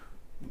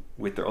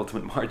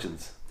ultimate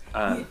margins.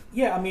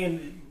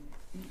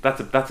 That's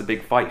a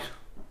big fight.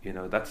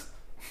 That's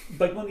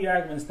like one of the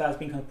arguments that's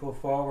been kind of put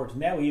forward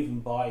now, even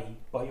by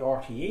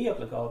RTE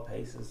of all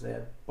places,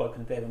 by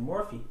kind of David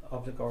Murphy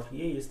of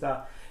RTE, is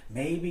that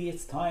maybe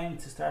it's time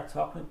to start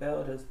talking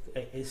about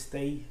a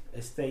state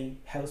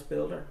house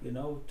builder,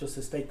 just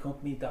a state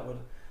company that would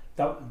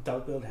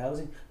build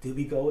housing. Do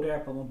we go there?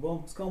 Boom, boom,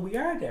 boom. It's going. We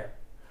are there.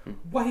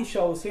 What he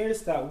shows here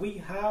is that we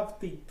have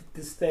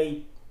the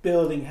state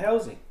building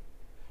housing.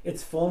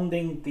 It's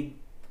funding the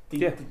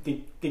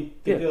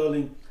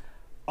building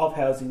of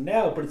housing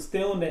now, but it's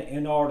doing it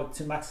in order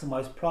to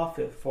maximise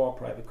profit for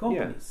private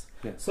companies.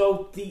 Yeah.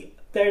 So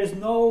there's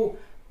no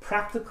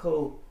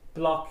practical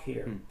block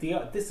here.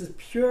 This is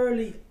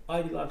purely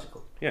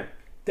ideological. Yeah.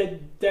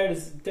 There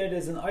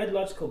is an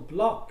ideological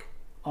block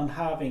on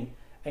having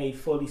a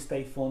fully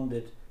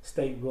state-funded,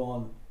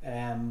 state-run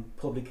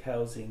public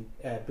housing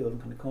building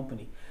kind of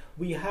company.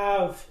 We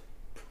have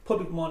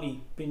public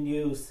money being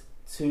used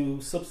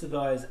to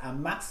subsidise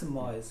and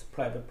maximise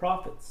private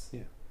profits.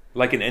 Yeah.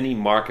 Like in any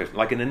market,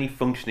 like in any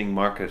functioning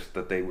market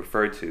that they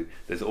refer to,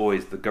 there's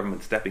always the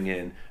government stepping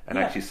in and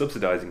actually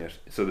subsidising it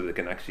so that it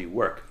can actually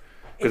work.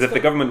 Because if the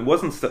government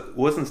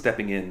wasn't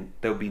stepping in,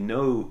 there would be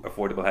no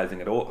affordable housing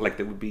at all. Like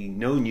there would be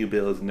no new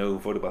builds, no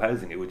affordable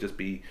housing. It would just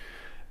be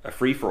a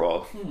free for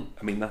all.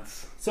 I mean,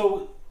 that's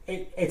so.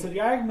 It's the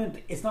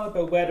argument. It's not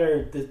about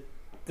whether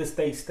the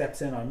state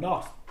steps in or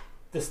not.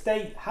 The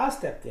state has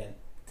stepped in.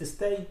 The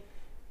state,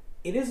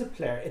 it is a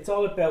player. It's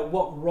all about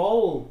what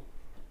role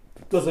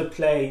does it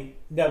play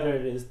now that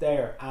it is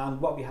there.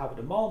 And what we have at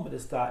the moment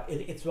is that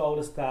its role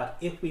is that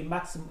if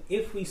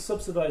we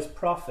subsidise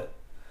profit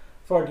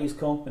for these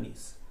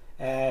companies,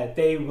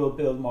 they will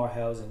build more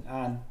housing,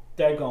 and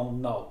they're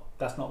going, no,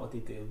 that's not what they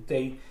do.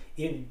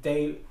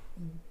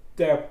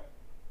 Their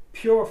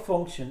pure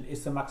function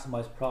is to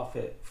maximise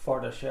profit for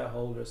their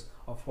shareholders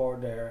or for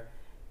their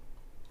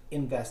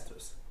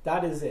investors.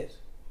 That is it,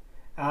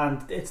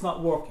 and it's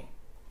not working.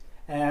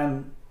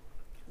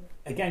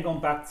 Again, going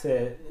back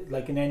to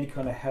like in any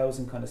kind of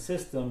housing kind of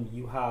system,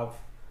 you have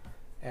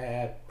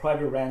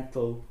private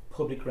rental,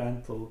 public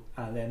rental,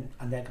 and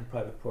then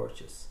private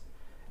purchase.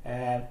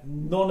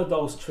 None of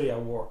those three are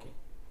working,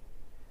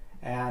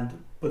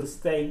 but the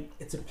state,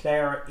 it's a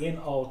player in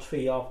all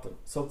three of them.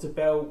 So it's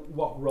about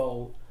what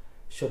role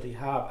should they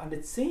have, and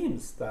it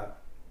seems that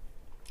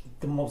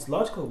the most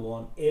logical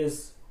one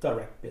is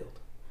direct build,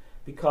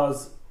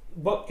 because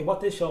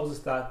what this shows is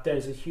that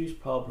there's a huge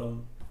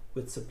problem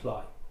with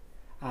supply,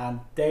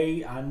 and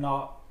they're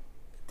not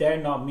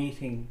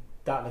meeting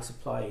that like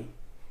supply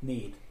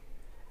need,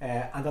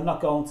 and they're not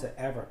going to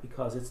ever,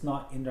 because it's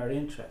not in their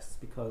interests,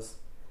 because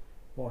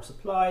more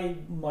supply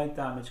might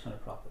damage kind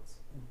of profits.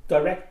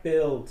 Direct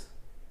build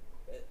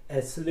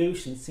a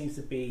solution seems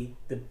to be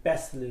the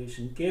best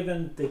solution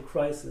given the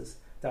crisis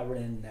that we're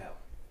in now.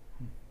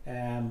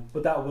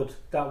 But that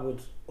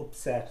would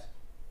upset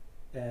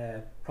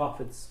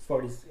profits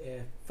for these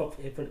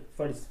kind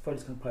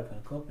of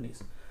private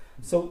companies.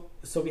 So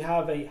we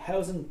have a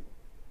housing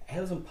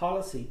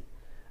policy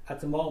at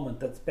the moment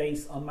that's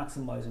based on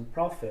maximising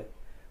profit.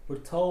 We're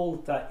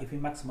told that if we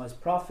maximise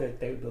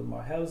profit, they will build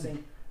more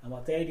housing, and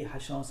what Daly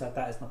has shown us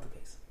that is not the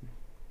case.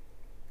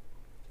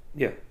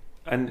 Yeah,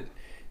 and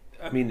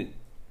I mean,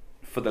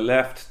 for the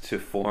left to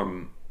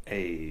form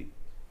a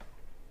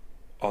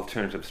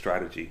alternative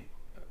strategy,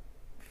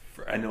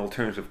 for an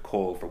alternative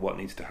call for what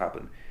needs to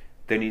happen,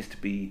 there needs to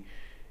be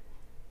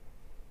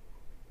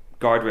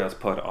guardrails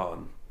put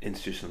on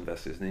institutional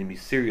investors. There need to be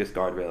serious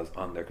guardrails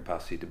on their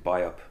capacity to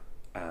buy up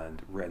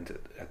and rent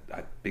it,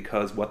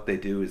 because what they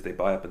do is they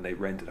buy up and they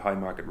rent at high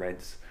market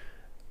rents,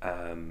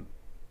 and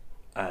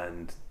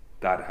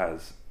that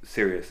has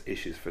serious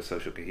issues for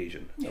social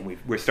cohesion, and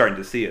we're starting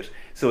to see it.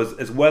 So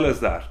as well as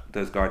that,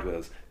 those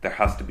guardrails, there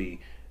has to be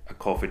a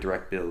call for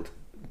direct build.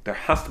 There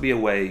has to be a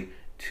way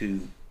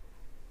to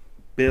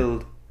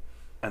build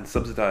and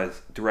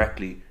subsidise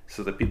directly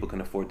so that people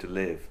can afford to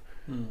live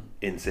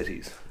in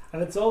cities.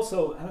 And it's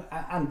also,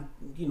 and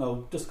you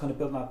know, just kind of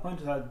building that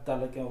point, that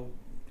like, you know,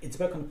 it's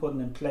about kind of putting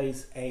in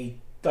place a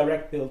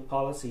direct build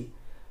policy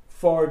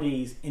for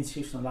these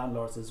institutional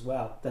landlords as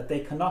well, that they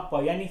cannot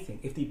buy anything.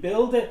 If they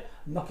build it,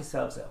 knock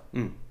yourselves out.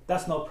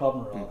 That's no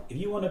problem at all. If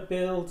you want to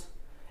build,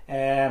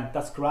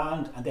 that's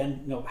grand, and then,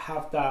 you know,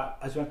 have that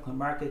as your rental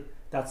market,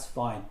 that's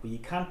fine. But you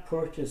can't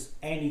purchase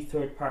any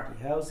third party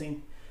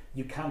housing.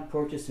 You can't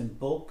purchase in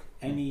bulk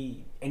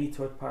any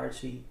third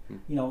party,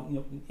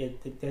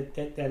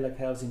 they're like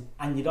housing,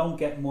 and you don't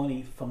get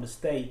money from the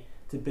state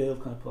to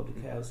build kind of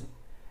public housing.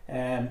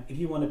 If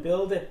you want to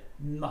build it,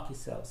 knock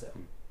yourselves out.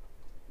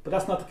 But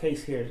that's not the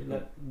case here,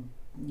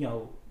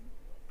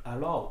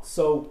 at all.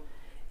 So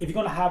if you're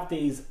going to have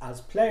these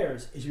as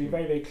players, it should be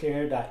very, very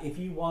clear that if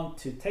you want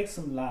to take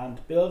some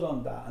land, build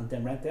on that, and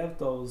then rent out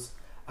those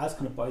as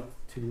kind of buy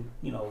to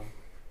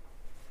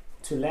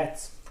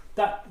lets,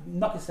 that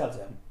knock yourselves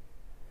out.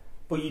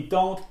 But you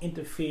don't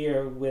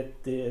interfere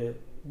with a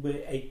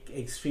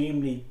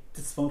extremely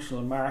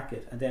dysfunctional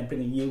market and then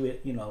bringing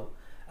you,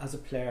 as a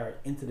player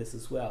into this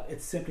as well.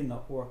 It's simply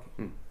not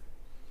working.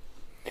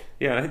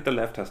 Yeah, I think the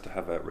left has to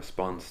have a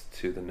response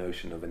to the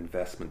notion of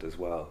investment as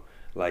well.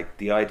 Like,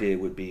 the idea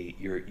would be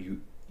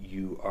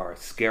you are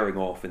scaring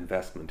off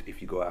investment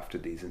if you go after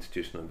these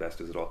institutional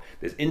investors at all.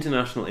 There's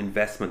international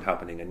investment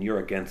happening and you're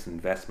against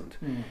investment.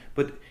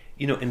 But,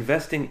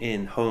 investing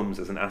in homes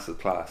as an asset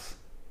class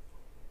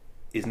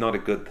is not a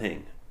good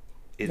thing.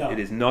 It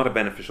is not a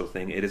beneficial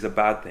thing. It is a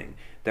bad thing.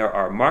 There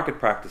are market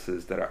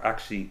practices that are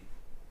actually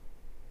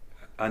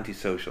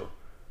antisocial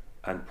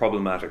and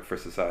problematic for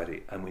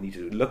society, and we need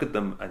to look at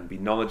them and be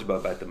knowledgeable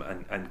about them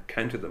and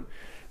counter them.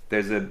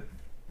 There's a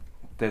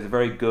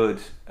very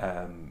good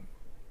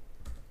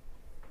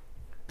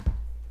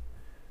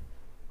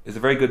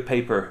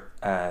paper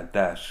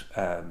that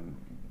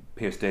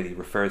Pierce Daly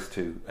refers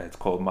to. It's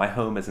called "My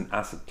Home as an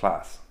Asset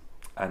Class,"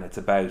 and it's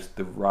about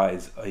the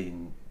rise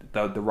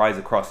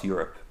across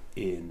Europe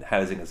in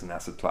housing as an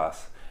asset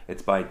class.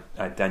 It's by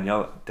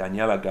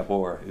Daniela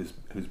Gabor,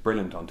 who's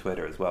brilliant on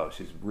Twitter as well.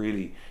 She's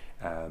really,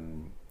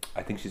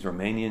 I think she's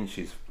Romanian.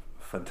 She's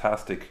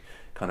fantastic,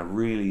 kind of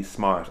really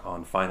smart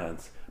on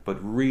finance, but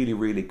really,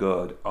 really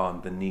good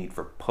on the need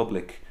for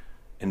public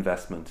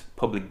investment,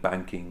 public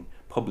banking,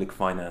 public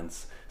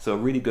finance. So a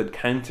really good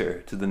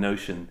counter to the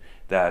notion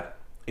that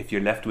if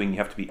you're left wing, you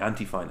have to be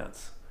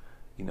anti-finance.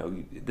 You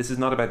know, this is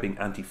not about being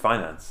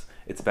anti-finance.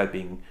 It's about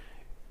being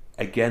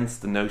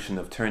against the notion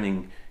of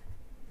turning,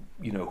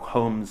 you know,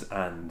 homes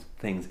and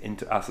things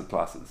into asset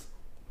classes,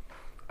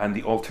 and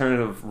the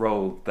alternative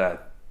role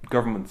that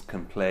governments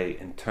can play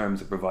in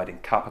terms of providing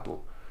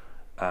capital,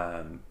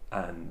 and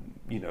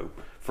you know,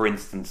 for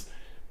instance,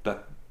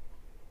 that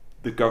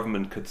the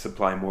government could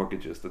supply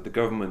mortgages, that the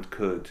government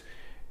could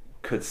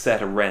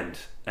set a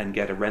rent and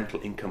get a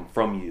rental income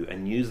from you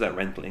and use that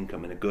rental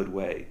income in a good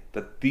way.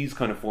 That these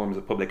kind of forms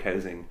of public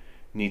housing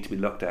need to be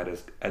looked at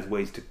as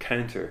ways to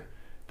counter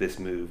this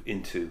move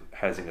into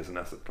housing as an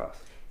asset class.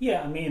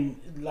 Yeah, I mean,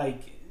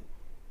 like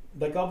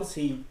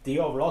obviously the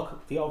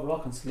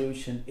overall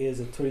solution is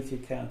a 32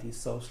 county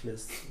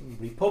socialist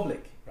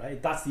republic,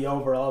 right? That's the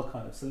overall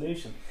kind of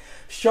solution.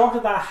 Short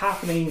of that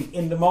happening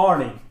in the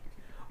morning,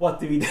 what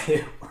do we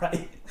do,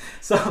 right?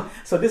 So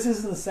this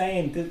isn't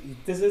saying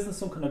this isn't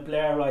some kind of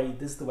Blairite,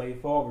 this is the way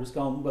forward. It's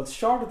going, well,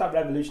 short of that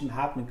revolution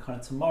happening kind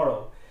of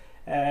tomorrow,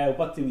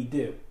 what do we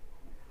do?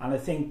 And I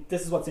think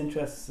this is what's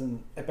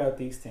interesting about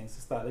these things,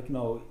 is that, like,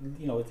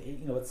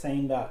 it's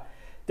saying that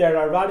there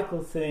are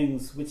radical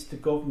things which the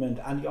government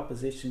and the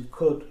opposition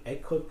could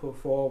put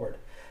forward.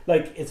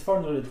 Like, it's for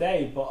another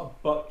day, but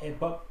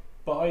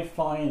I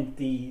find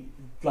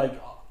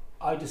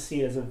I just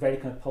see it as a very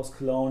kind of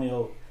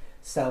post-colonial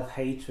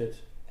self-hatred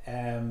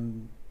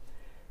kind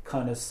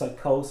of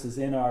psychosis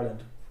in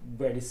Ireland,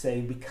 where they say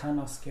we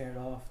cannot scare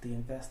off the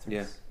investors.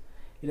 Yeah.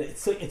 You know,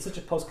 it's such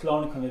a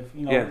post-colonial kind of,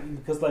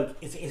 because like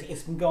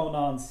it's been going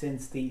on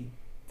since the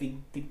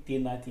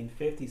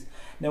 1950s.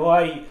 Now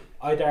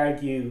I'd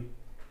argue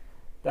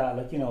that,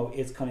 like, you know,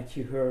 it's kind of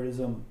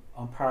Cuhurism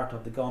on part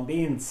of the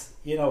Gombeans,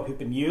 you know, who've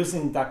been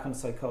using that kind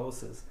of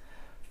psychosis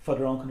for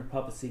their own kind of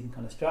profit-seeking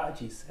kind of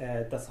strategies.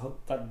 That's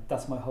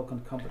my whole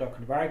kind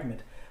of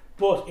argument.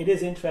 But it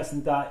is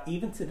interesting that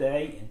even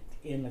today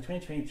in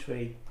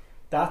 2023,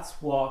 that's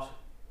what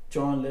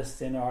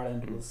journalists in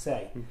Ireland will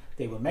say.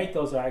 They will make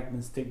those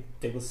arguments.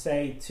 They will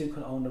say to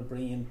kind of Eoin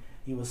Breen,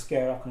 you will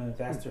scare off kind of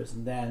investors,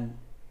 and then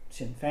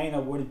Sinn Féin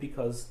are worried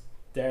because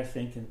they're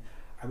thinking,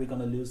 are we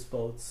going to lose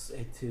votes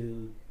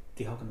to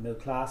the kind of middle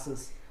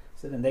classes?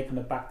 So then they kind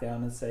of back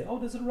down and say, oh,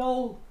 there's a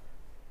role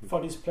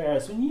for these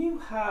players. When you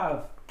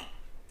have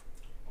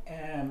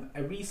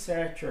a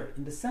researcher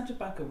in the Central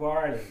Bank of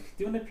Ireland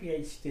doing a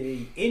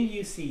PhD in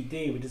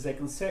UCD, which is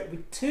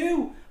with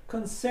two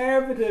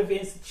conservative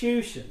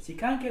institutions, you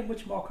can't get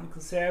much more kind of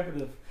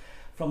conservative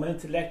from an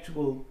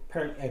intellectual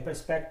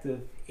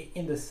perspective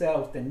in the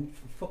South than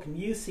fucking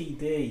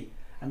UCD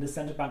and the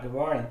Central Bank of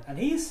Ireland. And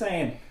he's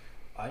saying,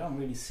 I don't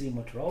really see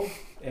much role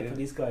for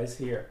these guys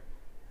here.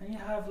 And you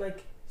have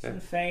like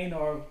Sinn Féin,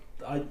 or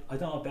I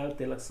don't know about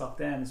they like Soc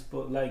Dems,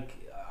 but like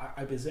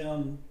I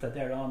presume that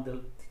they're on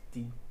the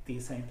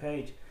same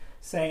page,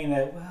 saying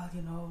that, well,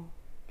 you know,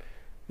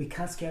 we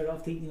can't scare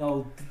off they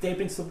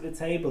bring stuff to the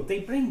table. They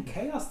bring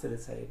chaos to the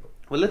table.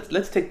 Well,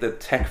 let's take the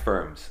tech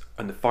firms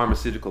and the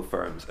pharmaceutical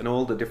firms and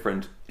all the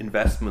different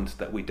investments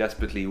that we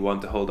desperately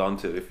want to hold on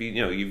to. If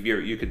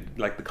you could,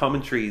 like, the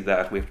commentary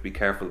that we have to be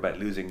careful about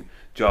losing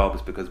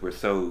jobs because we're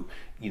so,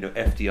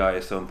 FDI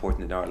is so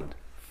important in Ireland.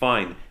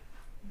 Fine,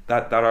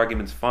 that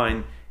argument's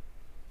fine.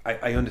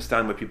 I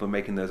understand what people are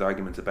making those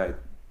arguments about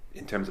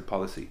in terms of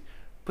policy.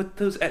 But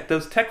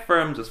those tech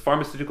firms, those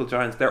pharmaceutical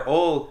giants, they're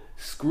all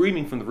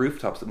screaming from the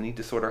rooftops that we need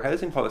to sort our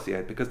housing policy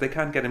out because they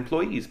can't get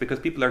employees, because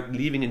people are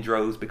leaving in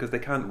droves because they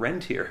can't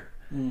rent here.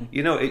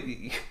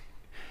 The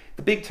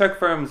big tech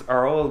firms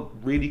are all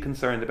really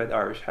concerned about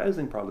Irish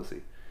housing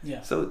policy.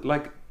 Yeah. So,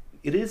 like,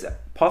 it is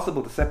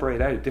possible to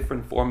separate out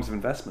different forms of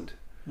investment.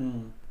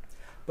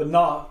 But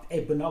not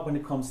when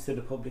it comes to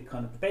the public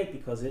kind of debate,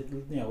 because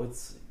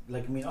it's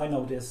like, I mean, I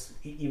know this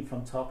even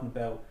from talking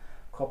about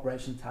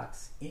corporation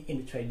tax in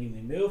the trade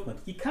union movement.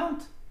 You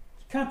can't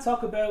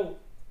talk about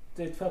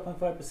the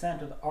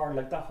 12.5% or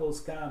like that whole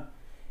scam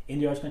in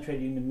the Irish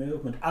trade union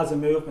movement as a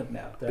movement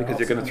now. Because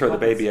you're going to throw the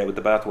baby out with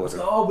the bathwater.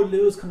 So, we'll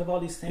lose kind of all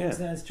these things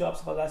and it's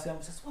jobs and all that. So I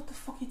was just, what the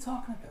fuck are you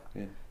talking about?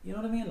 Yeah. You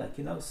know what I mean?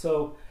 Like,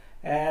 so,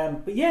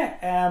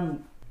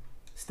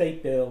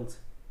 state build,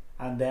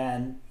 and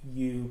then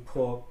you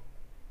put,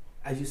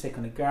 as you say,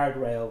 kind of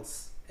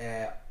guardrails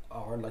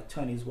or like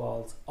Chinese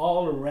walls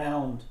all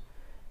around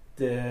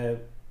the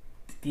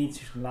the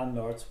institutional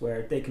landlords,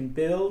 where they can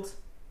build,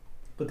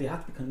 but they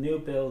have to become new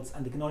builds,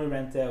 and they can only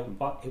rent out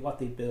what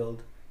they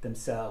build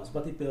themselves,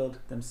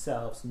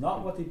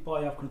 not what they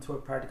buy off kind of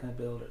third party kind of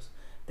builders.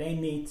 They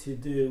need to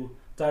do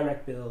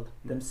direct build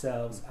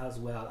themselves as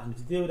well, and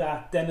to do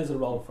that, then there's a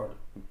role for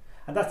them.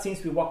 And that seems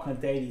to be what kind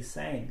of Daly's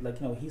saying. Like,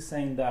 he's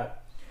saying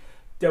that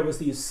there was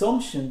the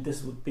assumption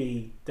this would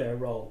be their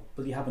role,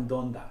 but they haven't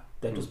done that.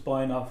 They're just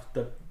buying off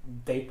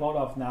they bought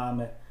off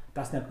NAMA.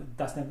 That's not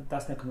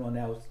going to run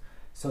out.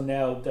 So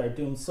now they're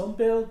doing some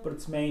build, but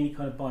it's mainly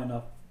kind of buying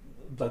off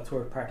like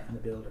third party kind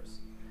of builders.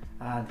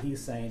 And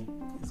he's saying,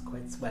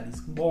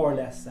 he's more or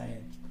less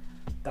saying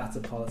that's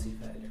a policy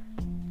failure.